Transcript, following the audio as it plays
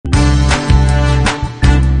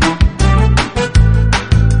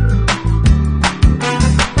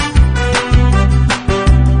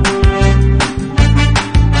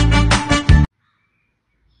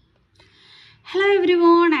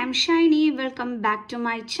welcome back to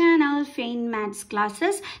my channel Fain Maths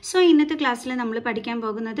Classes. So ഇന്നത്തെ ക്ലാസ്സിൽ നമ്മൾ പഠിക്കാൻ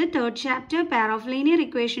പോകുന്നത് third chapter pair of linear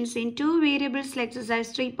equations in two variables exercise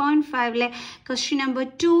 3.5 ലെ question number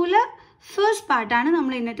 2 ലെ ഫസ്റ്റ് പാർട്ടാണ്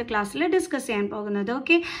നമ്മൾ ഇന്നത്തെ ക്ലാസ്സിൽ ഡിസ്കസ് ചെയ്യാൻ പോകുന്നത്.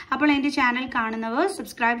 ഓക്കെ, അപ്പോൾ എൻ്റെ ചാനൽ കാണുന്നവർ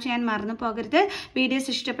സബ്സ്ക്രൈബ് ചെയ്യാൻ മറന്നു പോകരുത്.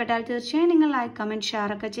 വീഡിയോസ് ഇഷ്ടപ്പെട്ടാൽ തീർച്ചയായും നിങ്ങൾ ലൈക്ക് കമൻറ്റ്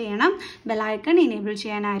ഷെയർ ഒക്കെ ചെയ്യണം. ബെലൈക്കൺ ഇനേബിൾ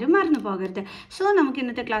ചെയ്യാൻ ആരും മറന്നു പോകരുത്. സോ നമുക്ക്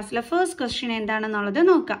ഇന്നത്തെ ക്ലാസ്സിലെ ഫസ്റ്റ് ക്വസ്റ്റ്യൻ എന്താണെന്നുള്ളത്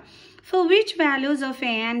നോക്കാം. For which values of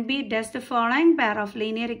a and b does the following pair of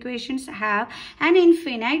linear equations have an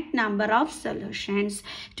infinite number of solutions?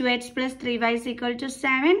 2x plus 3y is equal to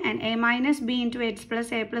 7 and a minus b into x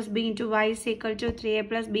plus a plus b into y is equal to 3a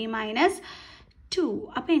plus b minus 2.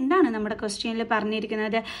 അപ്പോൾ എന്താണ് നമ്മുടെ ക്വസ്റ്റ്യനിൽ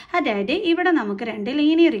പറഞ്ഞിരിക്കുന്നത്? അതായത് ഇവിടെ നമുക്ക് രണ്ട്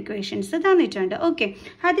linear equations തന്നിട്ടുണ്ട്. ഓക്കെ,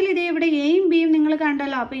 അതിലിത് ഇവിടെ എയും ബിയും നിങ്ങൾ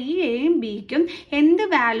കണ്ടല്ലോ. അപ്പോൾ ഈ എയും ബിക്കും എന്ത്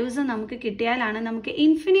വാല്യൂസ് നമുക്ക് കിട്ടിയാലാണ് നമുക്ക്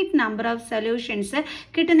ഇൻഫിനിറ്റ് നമ്പർ ഓഫ് സൊല്യൂഷൻസ്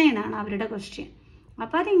കിട്ടുന്നതെന്നാണ് അവരുടെ ക്വസ്റ്റ്യൻ.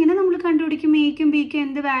 അപ്പോൾ അതെങ്ങനെ നമ്മൾ കണ്ടുപിടിക്കും? എയ്ക്കും ബിക്കും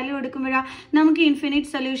എന്ത് വാല്യൂ എടുക്കുമ്പോഴാണ് നമുക്ക് ഇൻഫിനിറ്റ്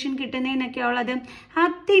സൊല്യൂഷൻ കിട്ടുന്നതിനൊക്കെ ഉള്ളത്?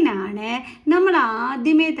 അതിനാണ് നമ്മൾ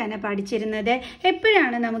ആദ്യമേ തന്നെ പഠിച്ചിരുന്നത്.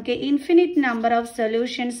 എപ്പോഴാണ് നമുക്ക് ഇൻഫിനിറ്റ് നമ്പർ ഓഫ്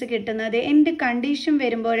സൊല്യൂഷൻസ് കിട്ടുന്നത്? എന്ത് കണ്ടീഷൻ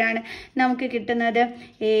വരുമ്പോഴാണ് നമുക്ക് കിട്ടുന്നത്?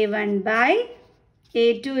 a1 by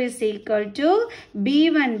a2 is equal to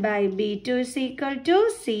b1 by b2 is equal to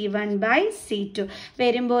c1 by c2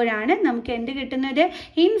 വരുമ്പോഴാണ് നമുക്ക് എന്ത് കിട്ടുന്നത്?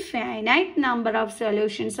 ഇൻഫൈനൈറ്റ് നമ്പർ ഓഫ്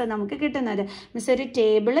സൊല്യൂഷൻസ് നമുക്ക് കിട്ടുന്നത്. മിസ് ഒരു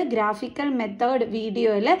ടേബിള് ഗ്രാഫിക്കൽ മെത്തേഡ്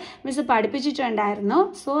വീഡിയോയിൽ മിസ് പഠിപ്പിച്ചിട്ടുണ്ടായിരുന്നു.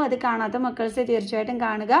 സോ അത് കാണാത്ത മക്കൾസ് തീർച്ചയായിട്ടും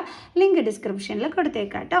കാണുക. ലിങ്ക് ഡിസ്ക്രിപ്ഷനിൽ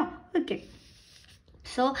കൊടുത്തേക്കാം കേട്ടോ. ഓക്കെ,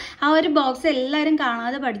 സോ ആ ഒരു ബോക്സ് എല്ലാവരും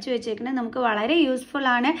കാണാതെ പഠിച്ചു വെച്ചേക്കുന്നത് നമുക്ക് വളരെ യൂസ്ഫുൾ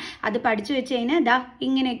ആണ്. അത് പഠിച്ചു വെച്ച് കഴിഞ്ഞാൽ ഇതാ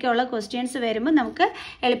ഇങ്ങനെയൊക്കെയുള്ള ക്വസ്റ്റ്യൻസ് വരുമ്പോൾ നമുക്ക്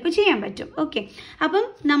എളുപ്പം ചെയ്യാൻ പറ്റും. ഓക്കെ, അപ്പം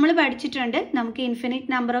നമ്മൾ പഠിച്ചിട്ടുണ്ട് നമുക്ക്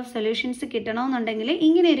ഇൻഫിനിറ്റ് നമ്പർ ഓഫ് സൊല്യൂഷൻസ് കിട്ടണമെന്നുണ്ടെങ്കിൽ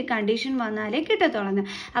ഇങ്ങനെ ഒരു കണ്ടീഷൻ വന്നാലേ കിട്ടത്തുള്ളൂ.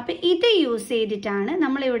 അപ്പം ഇത് യൂസ് ചെയ്തിട്ടാണ്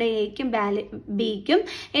നമ്മളിവിടെ എയ്ക്കും ബിക്കും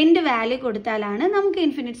എന്ത് വാല്യൂ കൊടുത്താലാണ് നമുക്ക്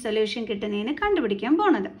ഇൻഫിനിറ്റ് സൊല്യൂഷൻ കിട്ടുന്നതിന് കണ്ടുപിടിക്കാൻ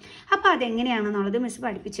പോണത്. അപ്പം അതെങ്ങനെയാണെന്നുള്ളത് മിസ്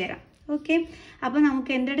പഠിപ്പിച്ചു തരാം. ഓക്കെ, അപ്പോൾ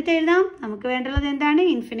നമുക്ക് എന്തെടുത്ത് എഴുതാം? നമുക്ക് വേണ്ടുള്ളത് എന്താണ്?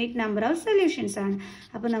 ഇൻഫിനിറ്റ് നമ്പർ ഓഫ് സൊല്യൂഷൻസ് ആണ്.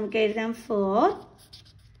 അപ്പോൾ നമുക്ക് എഴുതാം four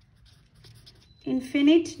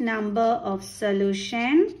infinite number of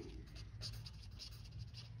solution.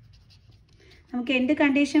 നമുക്ക് എന്ത്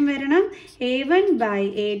കണ്ടീഷൻ വരണം? a1 by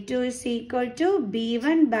a2 is equal to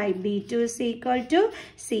b1 by b2 is equal to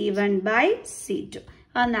c1 by c2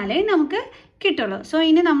 എന്നാലേ നമുക്ക് കിട്ടുള്ളൂ. സോ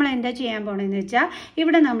ഇനി നമ്മൾ എന്താ ചെയ്യാൻ പോകണമെന്ന് വെച്ചാൽ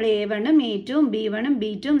ഇവിടെ നമ്മൾ a1ഉം a2ഉം b1ഉം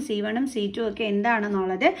b2ഉം c1ഉം c2 ഒക്കെ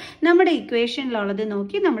എന്താണെന്നുള്ളത് നമ്മുടെ ഇക്വേഷനിലുള്ളത്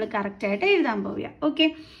നോക്കി നമ്മൾ കറക്റ്റായിട്ട് എഴുതാൻ പോവുക. ഓക്കെ,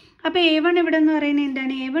 അപ്പോൾ a1 ഇവിടെ എന്ന് പറയുന്നത്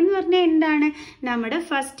എന്താണ്? a1 എന്ന് പറഞ്ഞാൽ എന്താണ്? നമ്മുടെ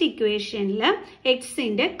ഫസ്റ്റ് ഇക്വേഷനിൽ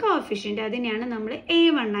എക്സിൻ്റെ കോഫിഷ്യൻ്റ്, അതിനെയാണ് നമ്മൾ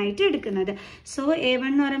a1 ആയിട്ട് എടുക്കുന്നത്. സോ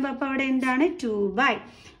a1 എന്ന് പറയുമ്പോൾ അപ്പോൾ അവിടെ എന്താണ്? 2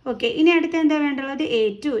 ഓക്കെ, ഇനി അടുത്ത് എന്താ വേണ്ടുള്ളത്?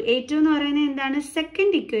 a2 എന്ന് പറയുന്നത് എന്താണ്?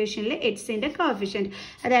 സെക്കൻഡ് ഇക്വേഷനിൽ എക്സിൻ്റെ കോഫിഷ്യൻ്റ്,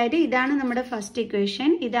 അതായത് ഇതാണ് നമ്മുടെ ഫസ്റ്റ് ഇക്വേഷൻ,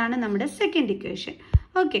 ഇതാണ് നമ്മുടെ second equation.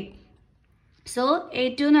 Okay, so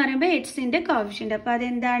a2 എന്ന് പറയുമ്പോൾ എക്സിൻ്റെ കോഫിഷ്യൻ്റ്, അപ്പോൾ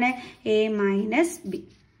അതെന്താണ്? a minus B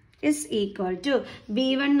is equal to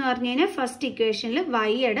b1 എന്ന് പറഞ്ഞു കഴിഞ്ഞാൽ ഫസ്റ്റ് ഇക്വേഷനിൽ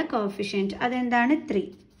വൈയുടെ കോഫിഷ്യൻ്റ്, അതെന്താണ്? 3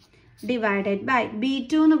 ഡിവൈഡഡ് ബൈ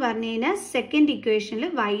b2 എന്ന് പറഞ്ഞു കഴിഞ്ഞാൽ സെക്കൻഡ് ഇക്വേഷനിൽ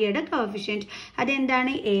വൈയുടെ കോഫിഷ്യൻ്റ്,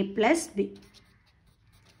 അതെന്താണ്? a plus B.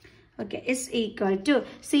 Okay, is equal to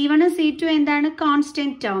c1 c2 എന്താണ്?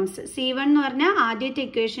 Constant terms. c1 എന്ന് പറഞ്ഞാൽ ആദ്യത്തെ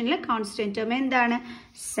ഇക്വേഷനിൽ കോൺസ്റ്റന്റ് ടേം എന്താണ്?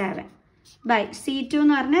 7 ബൈ c2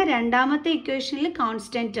 എന്ന് പറഞ്ഞാൽ രണ്ടാമത്തെ ഇക്വേഷനിൽ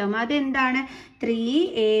കോൺസ്റ്റന്റ് ടേം, അതെന്താണ്?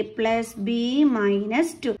 3a plus B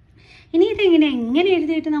minus 2. ഇനി ഇതെങ്ങനെ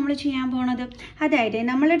എഴുതിയിട്ട് നമ്മൾ ചെയ്യാൻ പോണത്? അതായത്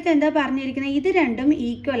നമ്മളടുത്ത് എന്താ പറഞ്ഞിരിക്കുന്നത്? ഇത് രണ്ടും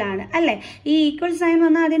ഈക്വൽ ആണ് അല്ലേ? ഈ ഈക്വൽ സൈൻ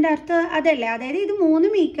വന്നാൽ അതിൻ്റെ അർത്ഥം അതല്ലേ? അതായത് ഇത്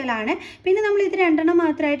മൂന്നും ഈക്വൽ ആണ്. പിന്നെ നമ്മൾ ഇത് രണ്ടെണ്ണം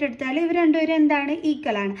മാത്രമായിട്ട് എടുത്താൽ ഇവർ രണ്ടുപേരും എന്താണ്?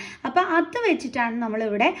 ഈക്വൽ ആണ്. അപ്പം അത് വെച്ചിട്ടാണ്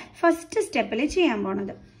നമ്മളിവിടെ ഫസ്റ്റ് സ്റ്റെപ്പിൽ ചെയ്യാൻ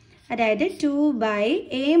പോണത്. അതായത് 2 by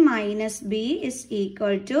a minus B is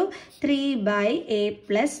equal to 3 by a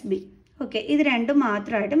plus B. Okay, ഇത് രണ്ടും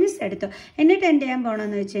മാത്രമായിട്ട് മിസ് എടുത്തു. എന്നിട്ട് എന്ത് ചെയ്യാൻ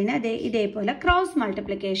പോകണമെന്ന് വെച്ച് കഴിഞ്ഞാൽ ഇതേപോലെ ക്രോസ്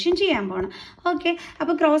മൾട്ടിപ്ലിക്കേഷൻ ചെയ്യാൻ പോകണം. ഓക്കെ,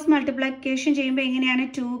 അപ്പോൾ ക്രോസ് മൾട്ടിപ്ലിക്കേഷൻ ചെയ്യുമ്പോൾ എങ്ങനെയാണ്?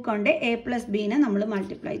 2 കൊണ്ട് a പ്ലസ് ബീനെ നമ്മൾ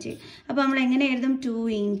മൾട്ടിപ്ലൈ ചെയ്യും. അപ്പോൾ നമ്മൾ എങ്ങനെ എഴുതും? 2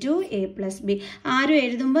 into a പ്ലസ് ബി. ആരും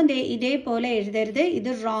എഴുതുമ്പോൾ ഇതേപോലെ എഴുതരുത്,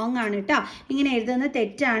 ഇത് റോങ് ആണ് കേട്ടോ. ഇങ്ങനെ എഴുതുന്നത്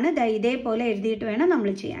തെറ്റാണ്. ഇതേപോലെ എഴുതിയിട്ട് വേണം നമ്മൾ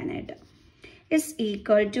ചെയ്യാനായിട്ട്. ഇസ്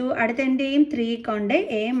ഈക്വൽ ടു അടുത്ത എന്തെയും 3 കൊണ്ട്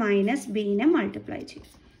a മൈനസ് ബീനെ മൾട്ടിപ്ലൈ ചെയ്യും.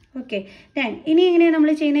 ഓക്കെ, ദെൻ ഇനി എങ്ങനെയാണ് നമ്മൾ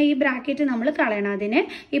ചെയ്യുന്നത്? ഈ ബ്രാക്കറ്റ് നമ്മൾ കളയണം. അതിന്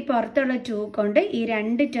ഈ പുറത്തുള്ള 2 കൊണ്ട് ഈ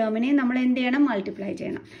രണ്ട് ടേമിനെ നമ്മൾ എന്ത് ചെയ്യണം? മൾട്ടിപ്ലൈ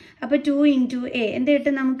ചെയ്യണം. അപ്പോൾ 2 into a എന്ത്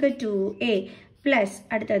കിട്ടും നമുക്ക്? 2a പ്ലസ്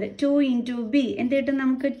അടുത്തത് 2 into b എന്ത് കിട്ടും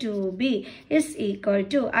നമുക്ക്? 2b ഇസ് ഈക്വൽ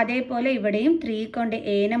ടു അതേപോലെ ഇവിടെയും 3 കൊണ്ട്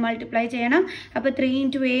എനെ മൾട്ടിപ്ലൈ ചെയ്യണം. അപ്പോൾ 3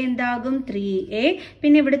 into a എന്താകും? 3a.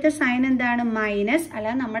 പിന്നെ ഇവിടുത്തെ സൈൻ എന്താണ്? മൈനസ്. അല്ല,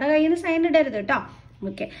 നമ്മുടെ കയ്യിൽ നിന്ന് സൈൻ ഇടരുത് കേട്ടോ.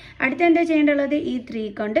 ഓക്കെ, അടുത്ത എന്താ ചെയ്യേണ്ടുള്ളത്? ഈ 3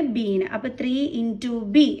 കൊണ്ട് ബീന്. അപ്പൊ 3 into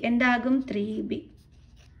b എന്താകും? 3b.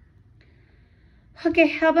 ഓക്കെ,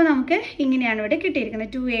 അപ്പൊ നമുക്ക് ഇങ്ങനെയാണ് ഇവിടെ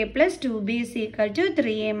കിട്ടിയിരിക്കുന്നത്. 2a plus 2b is equal to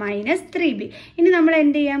 3a minus 3b. ഇനി നമ്മൾ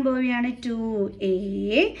എന്ത് ചെയ്യാൻ പോവുകയാണ്? 2a,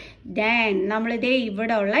 then നമ്മളിതേ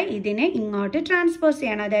ഇവിടെ ഉള്ള ഇതിനെ ഇങ്ങോട്ട് ട്രാൻസ്പോസ്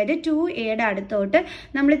ചെയ്യണം. അതായത് 2aയുടെ അടുത്തോട്ട്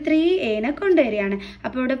നമ്മൾ 3a കൊണ്ടുവരികയാണ്.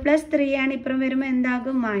 അപ്പോൾ ഇവിടെ പ്ലസ് 3 ആണ്, ഇപ്പുറം വരുമ്പോൾ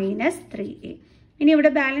എന്താകും? Minus 3a. ഇനി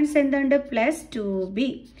ഇവിടെ ബാലൻസ് എന്തുണ്ട്? Plus 2b.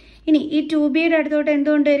 ഇനി ഈ 2bയുടെ അടുത്തോട്ട്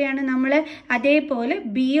എന്തുകൊണ്ട് വരികയാണ്? നമ്മൾ അതേപോലെ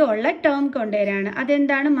b ഉള്ള ടേം കൊണ്ടുവരികയാണ്.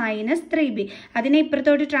 അതെന്താണ്? Minus 3b. അതിനെ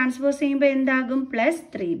ഇപ്പുറത്തോട്ട് ട്രാൻസ്പോസ് ചെയ്യുമ്പോൾ എന്താകും? Plus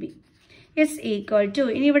 3b is equal to,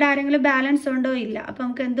 ഇനി ഇവിടെ ആരെങ്കിലും ബാലൻസ് ഉണ്ടോ? ഇല്ല. അപ്പോൾ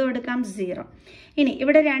നമുക്ക് എന്തോ എടുക്കാം? 0. ഇനി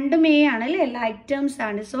ഇവിടെ രണ്ടും a ആണ് അല്ലേ, ലൈക്ക് ടേംസ്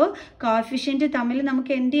ആണ്. സോ കോഫിഷ്യന്റ് തമ്മിൽ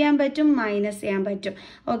നമുക്ക് എന്ത് ചെയ്യാൻ പറ്റും? മൈനസ് ചെയ്യാൻ പറ്റും.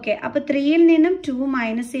 ഓക്കെ, അപ്പോൾ 3യിൽ നിന്നും 2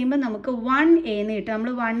 മൈനസ് ചെയ്യുമ്പോൾ നമുക്ക് 1a എന്ന് കിട്ടും.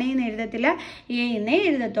 നമ്മൾ 1a എന്ന് എഴുതത്തില്ല, a എന്നേ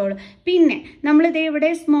എഴുതത്തുള്ളൂ. പിന്നെ നമ്മളിത്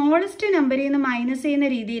ഇവിടെ സ്മോളസ്റ്റ് നമ്പറിൽ നിന്ന് മൈനസ് ചെയ്യുന്ന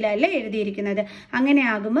രീതിയിലല്ലേ എഴുതിയിരിക്കുന്നത്. അങ്ങനെ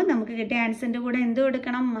ആകുമ്പോൾ നമുക്ക് കിട്ടിയ ആൻസറിൻ്റെ കൂടെ എന്ത്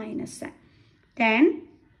കൊടുക്കണം? മൈനസ്. ദെൻ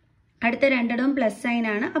അടുത്ത രണ്ടിടവും പ്ലസ് സൈൻ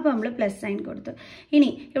ആണ്, അപ്പോൾ നമ്മൾ പ്ലസ് സൈൻ കൊടുത്തു. ഇനി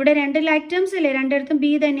ഇവിടെ രണ്ട് ലൈക്ക് ടേംസ് അല്ലേ, രണ്ടിടത്തും ബി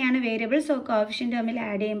തന്നെയാണ് വേരിയബിൾ. സോ കോഫിഷ്യന്റ് തമ്മിൽ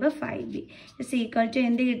ആഡ് ചെയ്യുമ്പോൾ 5b ഇസ് ഈക്വൽ ടു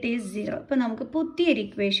എന്ത് കിട്ടി? 0. ഇപ്പോൾ നമുക്ക് പുതിയൊരു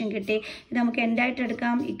ഇക്വേഷൻ കിട്ടി. ഇത് നമുക്ക് എന്തായിട്ട്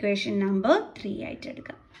എടുക്കാം? ഇക്വേഷൻ നമ്പർ 3 ആയിട്ട്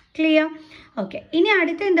എടുക്കാം. ക്ലിയർ? ഓക്കെ, ഇനി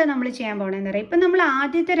അടുത്ത എന്താ നമ്മൾ ചെയ്യാൻ പോകണമെന്ന് പറയാം. ഇപ്പം നമ്മൾ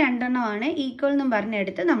ആദ്യത്തെ രണ്ടെണ്ണമാണ് ഈക്വൽ എന്നും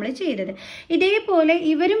പറഞ്ഞെടുത്ത് നമ്മൾ ചെയ്തത്. ഇതേപോലെ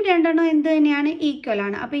ഇവരും രണ്ടെണ്ണം എന്ത് തന്നെയാണ്? ഈക്വൽ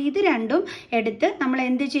ആണ്. അപ്പോൾ ഇത് രണ്ടും എടുത്ത് നമ്മൾ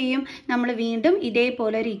എന്ത് ചെയ്യും? നമ്മൾ വീണ്ടും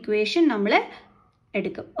ഇതേപോലെ ഒരു ഇക്വേഷൻ നമ്മൾ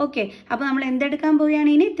എടുക്കും. ഓക്കെ, അപ്പോൾ നമ്മൾ എന്തെടുക്കാൻ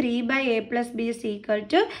പോവുകയാണ്? ഇനി 3/a plus b is equal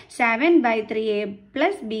to 7/3a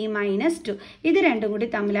plus b minus 2. ഇത് രണ്ടും കൂടി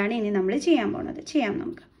തമ്മിലാണ് ഇനി നമ്മൾ ചെയ്യാൻ പോകുന്നത്. ചെയ്യാം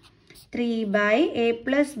നമുക്ക്. 3/a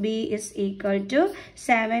plus b is equal to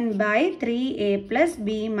 7/3a plus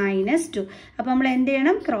b minus 2. അപ്പോൾ നമ്മൾ എന്ത്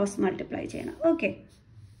ചെയ്യണം? ക്രോസ് മൾട്ടിപ്ലൈ ചെയ്യണം. ഓക്കെ,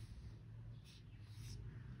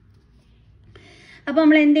 അപ്പോൾ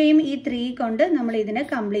നമ്മൾ എന്ത് ചെയ്യും? ഈ 3 കൊണ്ട് നമ്മൾ ഇതിനെ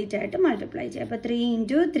കംപ്ലീറ്റ് ആയിട്ട് മൾട്ടിപ്ലൈ ചെയ്യും. അപ്പോൾ 3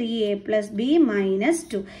 into 3a plus b minus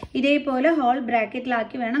 2 ഇതേപോലെ ഹോൾ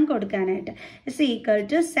ബ്രാക്കറ്റിലാക്കി വേണം കൊടുക്കാനായിട്ട്. ഇസ് ഈക്വൽ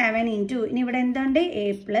ടു 7 into, ഇനി ഇവിടെ എന്തുണ്ട്? a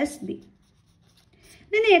plus b.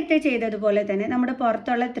 ഇത് നേരത്തെ ചെയ്തതുപോലെ തന്നെ നമ്മുടെ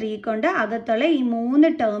പുറത്തുള്ള 3 കൊണ്ട് അകത്തുള്ള ഈ 3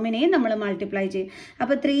 ടേമിനെയും നമ്മൾ മൾട്ടിപ്ലൈ ചെയ്യും.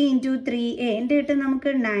 അപ്പോൾ 3 into 3a എന്ത് കിട്ടും?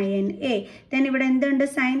 നമുക്ക് 9a. ദെൻ ഇവിടെ എന്തുണ്ട്?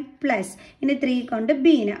 Sign plus. ഇനി 3 കൊണ്ട്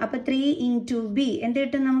ബീന്. അപ്പോൾ 3 into b എന്ത്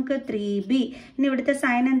കിട്ടും? നമുക്ക് 3b. ഇനി ഇവിടുത്തെ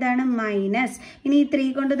സൈൻ എന്താണ്? മൈനസ്. ഇനി ഈ 3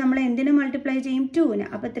 കൊണ്ട് നമ്മൾ എന്തിനു മൾട്ടിപ്ലൈ ചെയ്യും? 2ന്.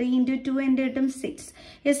 അപ്പോൾ 3 into 2 എന്ത് കിട്ടും? 6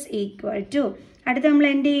 ഇസ് ഈക്വൽ ടു, അടുത്ത നമ്മൾ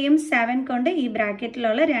എന്ത് ചെയ്യും? 7 കൊണ്ട് ഈ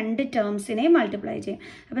ബ്രാക്കറ്റിലുള്ള രണ്ട് ടേംസിനെയും മൾട്ടിപ്ലൈ ചെയ്യും.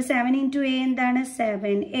 അപ്പോൾ 7 into a എന്താണ്?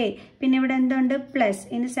 7a. പിന്നെ ഇവിടെ എന്തുണ്ട്? പ്ലസ്.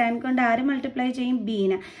 ഇനി 7 കൊണ്ട് ആര് മൾട്ടിപ്ലൈ ചെയ്യും?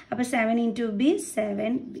 ബീന്. അപ്പോൾ 7 into b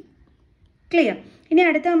 7b. ക്ലിയർ? ഇനി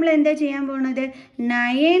അടുത്ത നമ്മൾ എന്താ ചെയ്യാൻ പോകുന്നത്?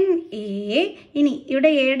 9a. ഇനി ഇവിടെ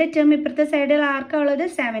എയുടെ ടേം ഇപ്പുറത്തെ സൈഡിൽ ആർക്കാ ഉള്ളത്?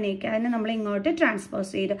 7a. അതിനെ നമ്മൾ ഇങ്ങോട്ട്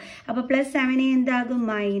ട്രാൻസ്പോസ് ചെയ്തു. അപ്പോൾ പ്ലസ് 7a എന്താകും?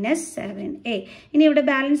 Minus 7a. ഇനി ഇവിടെ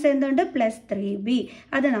ബാലൻസ് എന്തുണ്ട്? Plus 3b.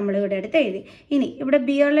 അത് നമ്മൾ ഇവിടെ എടുത്ത് എഴുതി. ഇനി ഇവിടെ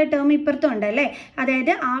ബി ഉള്ള ടേം ഇപ്പുറത്തും ഉണ്ടല്ലേ,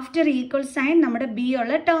 അതായത് ആഫ്റ്റർ ഈക്വൽ സൈൻ നമ്മുടെ ബി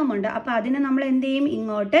ഉള്ള ടേം ഉണ്ട്. അപ്പോൾ അതിനെ നമ്മൾ എന്ത് ചെയ്യും?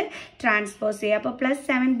 ഇങ്ങോട്ട് ട്രാൻസ്പോസ് ചെയ്യും. അപ്പോൾ പ്ലസ്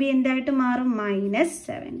 7b എന്തായിട്ട് മാറും? Minus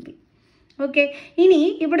 7b. ഓക്കെ, ഇനി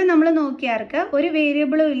ഇവിടെ നമ്മൾ നോക്കിയാർക്ക് ഒരു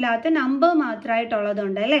വേരിയബിളും ഇല്ലാത്ത നമ്പർ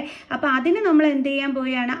മാത്രമായിട്ടുള്ളതുണ്ട് അല്ലേ. അപ്പോൾ അതിന് നമ്മൾ എന്ത് ചെയ്യാൻ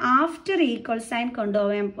പോവുകയാണ്? ആഫ്റ്റർ ഈക്വൽ സൈൻ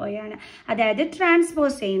കൊണ്ടുപോകാൻ പോവുകയാണ്, അതായത്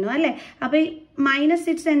ട്രാൻസ്പോസ് ചെയ്യുന്നു അല്ലേ. അപ്പോൾ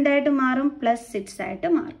 -6 എന്തായിട്ട് മാറും? +6 ആയിട്ട്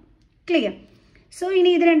മാറും. ക്ലിയർ? സോ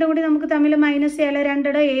ഇനി ഇത് രണ്ടും കൂടി നമുക്ക് തമ്മിൽ മൈനസ് ചെയ്യാലോ.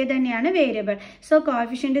 രണ്ടിടം a തന്നെയാണ് വേരിയബിൾ. സോ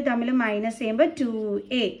കോഫിഷ്യന്റ് തമ്മിൽ മൈനസ് ചെയ്യുമ്പോൾ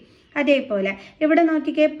 2a. അതേപോലെ ഇവിടെ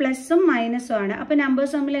നോക്കിക്കേ, പ്ലസും മൈനസും ആണ്. അപ്പോൾ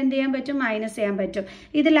നമ്പേഴ്സ് തമ്മിൽ എന്ത് ചെയ്യാൻ പറ്റും? മൈനസ് ചെയ്യാൻ പറ്റും.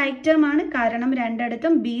 ഇത് ലൈക്ക് ടേം ആണ്, കാരണം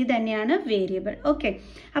രണ്ടിടത്തും b തന്നെയാണ് വേരിയബിൾ. ഓക്കെ,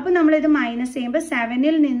 അപ്പോൾ നമ്മളിത് മൈനസ് ചെയ്യുമ്പോൾ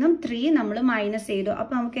 7ൽ നിന്നും 3 നമ്മൾ മൈനസ് ചെയ്തു.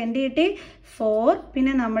 അപ്പോൾ നമുക്ക് എന്ത് കിട്ടി? 4.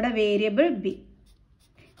 പിന്നെ നമ്മുടെ വേരിയബിൾ b.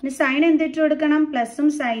 ഇനി സൈൻ എന്തിട്ട് കൊടുക്കണം? പ്ലസും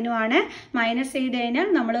സൈനും ആണ്. മൈനസ് ചെയ്ത് കഴിഞ്ഞാൽ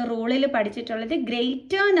നമ്മൾ റൂളിൽ പഠിച്ചിട്ടുള്ളത്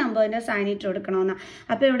ഗ്രേറ്റർ നമ്പറിന്റെ സൈൻ ഇട്ട് കൊടുക്കണമെന്ന്.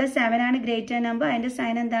 അപ്പോൾ ഇവിടെ 7 ആണ് ഗ്രേറ്റർ നമ്പർ, അതിന്റെ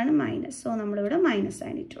സൈൻ എന്താണ്? മൈനസ്. സോ നമ്മളിവിടെ മൈനസ്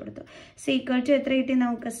സൈൻ ഇട്ട് കൊടുത്തു. ഈക്വൽ ടു എത്ര കിട്ടി?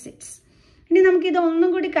 നമുക്ക് 6. ഇനി നമുക്ക് ഇത് ഒന്നും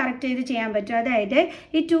കൂടി കറക്റ്റ് ചെയ്ത് ചെയ്യാൻ പറ്റും. അതായത്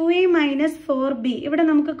ഈ 2a minus 4b ഇവിടെ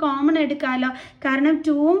നമുക്ക് കോമൺ എടുക്കാമല്ലോ, കാരണം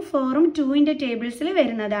 2ഉം 4ഉം 2ന്റെ ടേബിൾസിൽ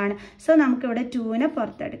വരുന്നതാണ്. സോ നമുക്കിവിടെ 2നെ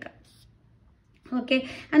പുറത്തെടുക്കാം. ഓക്കെ,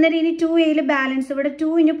 അന്നേരം ഇനി 2aയിൽ ബാലൻസ് ഇവിടെ 2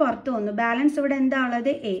 ഇനി പുറത്ത് വന്നു. ബാലൻസ് ഇവിടെ എന്താ ഉള്ളത്?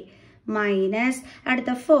 a minus.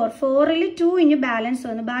 അടുത്ത 4ൽ 2 ഇനി ബാലൻസ്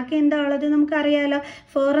വന്നു. ബാക്കി എന്താ ഉള്ളത്? നമുക്കറിയാലോ.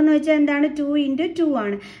 4 എന്ന് വെച്ചാൽ എന്താണ്? 2 into 2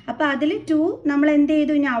 ആണ്. അപ്പോൾ അതിൽ 2 നമ്മൾ എന്ത്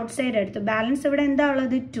ചെയ്തു? ഇനി ഔട്ട് സൈഡ് എടുത്തു. ബാലൻസ് ഇവിടെ എന്താ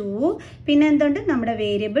ഉള്ളത്? 2. പിന്നെ എന്തുണ്ട്? നമ്മുടെ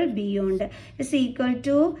വേരിയബിൾ b ഉണ്ട്. ഇസ് ഈക്വൽ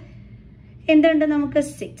ടു എന്തുണ്ട്? നമുക്ക്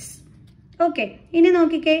 6. ഓക്കെ, ഇനി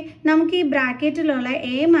നോക്കിക്കേ, നമുക്ക് ഈ ബ്രാക്കറ്റിലുള്ള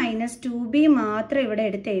a മൈനസ് 2b മാത്രം ഇവിടെ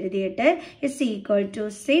എടുത്ത് എഴുതിയിട്ട് ഇസ് ഈക്വൽ ടു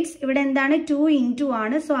 6. ഇവിടെ എന്താണ് 2 ഇൻറ്റു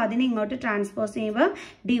ആണ്. സോ അതിനെ ഇങ്ങോട്ട് ട്രാൻസ്പോസ് ചെയ്യുമ്പോൾ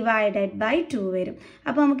ഡിവൈഡഡ് ബൈ 2 വരും.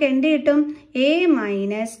 അപ്പോൾ നമുക്ക് എന്ത് കിട്ടും? a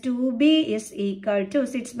minus 2b is equal to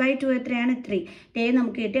 6/2 എത്രയാണ്? 3. a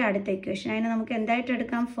നമുക്ക് കിട്ടി അടുത്ത ഇക്വേഷൻ. അതിനെ നമുക്ക് എന്തായിട്ട്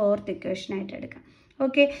എടുക്കാം? 4th ഇക്വേഷൻ ആയിട്ട് എടുക്കാം.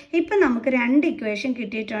 ഓക്കെ, ഇപ്പം നമുക്ക് 2 ഇക്വേഷൻ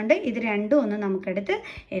കിട്ടിയിട്ടുണ്ട്. ഇത് രണ്ടും ഒന്ന് നമുക്കെടുത്ത്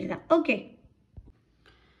എഴുതാം.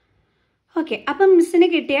 ഓക്കെ, അപ്പം മിസ്സിന്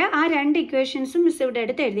കിട്ടിയ ആ 2 ഇക്വേഷൻസും മിസ് ഇവിടെ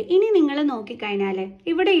എടുത്ത് എഴുതി. ഇനി നിങ്ങൾ നോക്കിക്കഴിഞ്ഞാൽ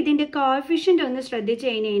ഇവിടെ ഇതിൻ്റെ കോഎഫിഷ്യൻ്റ് ഒന്ന് ശ്രദ്ധിച്ച്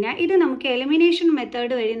കഴിഞ്ഞാൽ ഇത് നമുക്ക് എലിമിനേഷൻ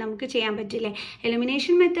മെത്തേഡ് വഴി നമുക്ക് ചെയ്യാൻ പറ്റില്ലേ?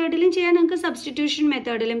 എലിമിനേഷൻ മെത്തേഡിലും ചെയ്യാം, നമുക്ക് സബ്സ്റ്റിറ്റ്യൂഷൻ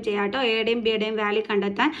മെത്തേഡിലും ചെയ്യാം കേട്ടോ. എയുടെയും ബിയുടെയും വാല്യൂ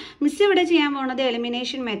കണ്ടെത്താൻ മിസ് ഇവിടെ ചെയ്യാൻ പോകുന്നത്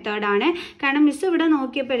എലിമിനേഷൻ മെത്തേഡാണ്. കാരണം മിസ് ഇവിടെ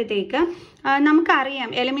നോക്കിയപ്പോഴത്തേക്ക് നമുക്കറിയാം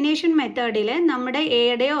എലിമിനേഷൻ മെത്തേഡിൽ നമ്മുടെ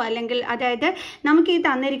എയുടെയോ അല്ലെങ്കിൽ അതായത് നമുക്ക് ഈ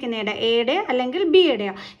തന്നിരിക്കുന്നയുടെ എയുടെയോ അല്ലെങ്കിൽ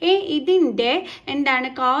ബിയുടെയോ ഇതിൻ്റെ എന്താണ്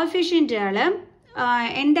കോഎഫിഷ്യൻ്റുകൾ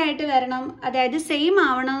എന്തായിട്ട് വരണം? അതായത്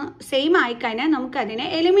സെയിം ആയിക്കഴിഞ്ഞാൽ നമുക്കതിനെ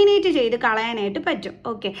എലിമിനേറ്റ് ചെയ്ത് കളയാനായിട്ട് പറ്റും.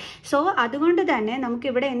 ഓക്കെ, സോ അതുകൊണ്ട് തന്നെ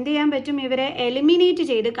നമുക്കിവിടെ എന്ത് ചെയ്യാൻ പറ്റും? ഇവരെ എലിമിനേറ്റ്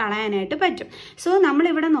ചെയ്ത് കളയാനായിട്ട് പറ്റും. സോ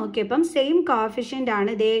നമ്മളിവിടെ നോക്കിയപ്പം സെയിം കോഎഫിഷ്യൻ്റ്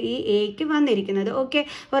ആണ് ഇതേ ഈ എക്ക് വന്നിരിക്കുന്നത്. ഓക്കെ,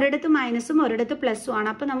 ഒരിടത്ത് മൈനസും ഒരിടത്ത് പ്ലസ്സും ആണ്.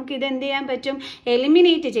 അപ്പോൾ നമുക്ക് ഇത് എന്ത് ചെയ്യാൻ പറ്റും?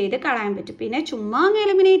 എലിമിനേറ്റ് ചെയ്ത് കളയാൻ പറ്റും. പിന്നെ ചുമ്മാ അങ്ങ്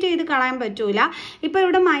എലിമിനേറ്റ് ചെയ്ത് കളയാൻ പറ്റൂല. ഇപ്പോൾ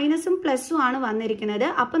ഇവിടെ മൈനസും പ്ലസ്സും ആണ് വന്നിരിക്കുന്നത്.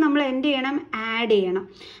 അപ്പോൾ നമ്മൾ എന്ത് ചെയ്യണം? ആഡ് ചെയ്യണം.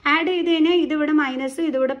 ആഡ് ചെയ്തതിന് ഇതിവിടെ മൈനസും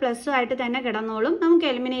ഇതിവിടെ പ്ലസ്സും ആയിട്ട് തന്നെ കിടന്നോളും. നമുക്ക്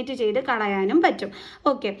എലിമിനേറ്റ് ചെയ്ത് കളയാനും പറ്റും.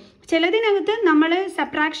 ഓക്കെ, ചിലതിനകത്ത് നമ്മൾ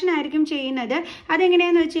സബ്ട്രാക്ഷൻ ആയിരിക്കും ചെയ്യുന്നത്.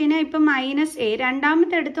 അതെങ്ങനെയാണെന്ന് വെച്ച് കഴിഞ്ഞാൽ ഇപ്പം -a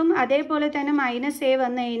രണ്ടാമത്തെ അടുത്തും അതേപോലെ തന്നെ -a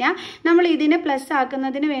വന്നു കഴിഞ്ഞാൽ നമ്മൾ ഇതിനെ പ്ലസ്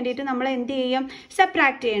ആക്കുന്നതിന് വേണ്ടിയിട്ട് നമ്മൾ എന്ത് ചെയ്യും?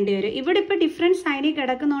 സബ്ട്രാക്ട് ചെയ്യേണ്ടി വരും. ഇവിടെ ഇപ്പോൾ ഡിഫറൻറ്റ് സൈനിൽ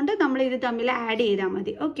കിടക്കുന്നതുകൊണ്ട് നമ്മൾ ഇത് തമ്മിൽ ആഡ് ചെയ്താൽ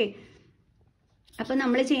മതി. ഓക്കെ, അപ്പോൾ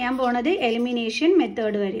നമ്മൾ ചെയ്യാൻ പോണത് എലിമിനേഷൻ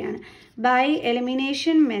മെത്തേഡ് വഴിയാണ്. By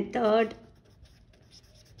elimination method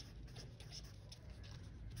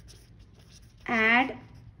add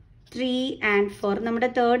 3 and 4. നമ്മുടെ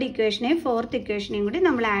തേർഡ് ഇക്വേഷനെയും ഫോർത്ത് ഇക്വേഷനെയും കൂടി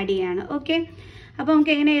നമ്മൾ ആഡ് ചെയ്യാണ്. ഓക്കെ, അപ്പോൾ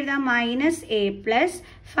നമുക്ക് എങ്ങനെ എഴുതാം? -a plus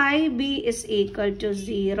 5b is equal to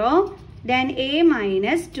 0. Then a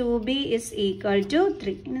minus 2b is equal to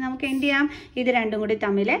 3. ഇനി നമുക്ക് എന്ത് ചെയ്യാം? ഇത് രണ്ടും കൂടി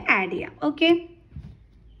തമ്മിൽ ആഡ് ചെയ്യാം. ഓക്കെ,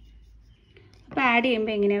 അപ്പോൾ ആഡ്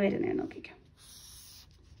ചെയ്യുമ്പോൾ എങ്ങനെയാണ് വരുന്നത് നോക്കിക്കാം.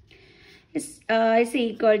 is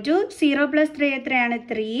equal to 0 plus 3 എത്രയാണ്?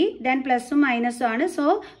 3. then പ്ലസും മൈനസും ആണ്. സോ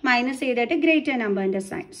മൈനസ് ചെയ്തിട്ട് ഗ്രേറ്റർ നമ്പറിൻ്റെ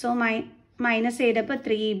സൈൻ. സോ മൈനസ് ചെയ്തപ്പോൾ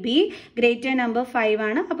 3b, ഗ്രേറ്റർ നമ്പർ 5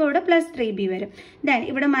 ആണ്. അപ്പോൾ ഇവിടെ പ്ലസ് 3b വരും. ദെൻ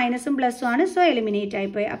ഇവിടെ മൈനസും പ്ലസും ആണ്. സോ എലിമിനേറ്റ്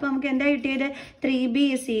ആയിപ്പോയി. അപ്പോൾ നമുക്ക് എന്താ കിട്ടിയത്? 3b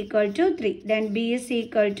is equal to 3. then b is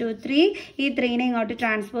equal to 3. ഈ 3നെ ഇങ്ങോട്ട്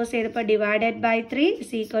ട്രാൻസ്പോസ് ചെയ്തപ്പോൾ divided by 3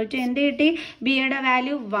 is equal to എന്ത് കിട്ടി? ബിയുടെ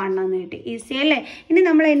വാല്യൂ 1 എന്ന് കിട്ടി. ഈസി അല്ലേ? ഇനി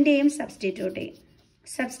നമ്മൾ എന്ത് ചെയ്യും? സബ്സ്റ്റിറ്റ്യൂട്ട് ചെയ്യും.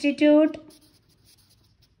 Substitute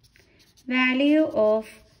value of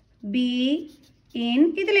b in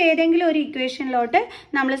ഇതിൽ ഏതെങ്കിലും ഒരു ഇക്വേഷനിലോട്ട്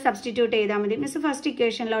നമ്മൾ സബ്സ്റ്റിറ്റ്യൂട്ട് ചെയ്താൽ മതി. മിസ് ഫസ്റ്റ്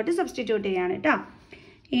ഇക്വേഷനിലോട്ട് സബ്സ്റ്റിറ്റ്യൂട്ട് ചെയ്യാണ് കേട്ടോ.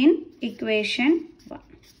 In equation 1.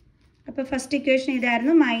 അപ്പോൾ ഫസ്റ്റ് ഇക്വേഷൻ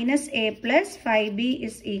ഇതായിരുന്നു. -a plus 5b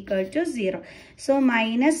is equal to 0. So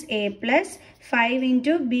 -a plus 5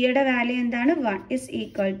 into bയുടെ value എന്താണ്? 1 is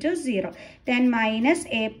equal to 0. then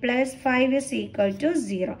 -a plus 5 is equal to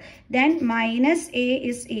 0. then -a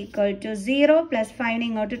is equal to 0 plus 5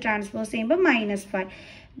 ഇങ്ങോട്ട് transpose ചെയ്യുമ്പോൾ -5.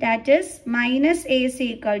 that is -a is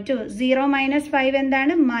equal to 0 minus 5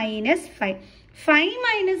 എന്താണ്? -5. 5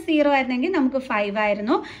 minus 0 ആയിരുന്നെങ്കിൽ നമുക്ക് 5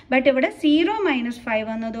 ആയിരുന്നു. But ഇവിടെ 0 minus 5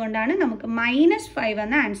 വന്നതുകൊണ്ടാണ് നമുക്ക് -5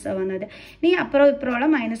 എന്ന ആൻസർ വന്നത്. ഇനി അപ്പുറം ഇപ്പുറമുള്ള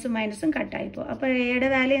മൈനസും മൈനസും കട്ടായിപ്പോ. അപ്പോൾ എയുടെ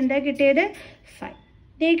വാല്യൂ എന്താ കിട്ടിയത്? 5.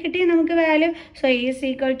 ഇതേ കിട്ടി നമുക്ക് value. So a is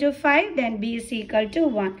equal to 5. then b is equal to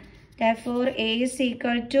 1. therefore a is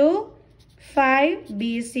equal to 5.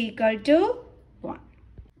 b is equal to 1.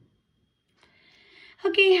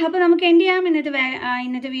 Okay, അപ്പോൾ നമുക്ക് എന്ത് ചെയ്യാം?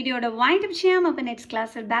 ഇന്നത്തെ വീഡിയോയുടെ വൈൻഡ് അപ്പ് ചെയ്യാം. അപ്പോൾ നെക്സ്റ്റ്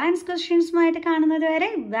ക്ലാസ്സിൽ ബാലൻസ് ക്വസ്റ്റ്യൻസുമായിട്ട് കാണുന്നത് വരെ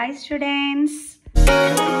ബൈ സ്റ്റുഡൻസ്.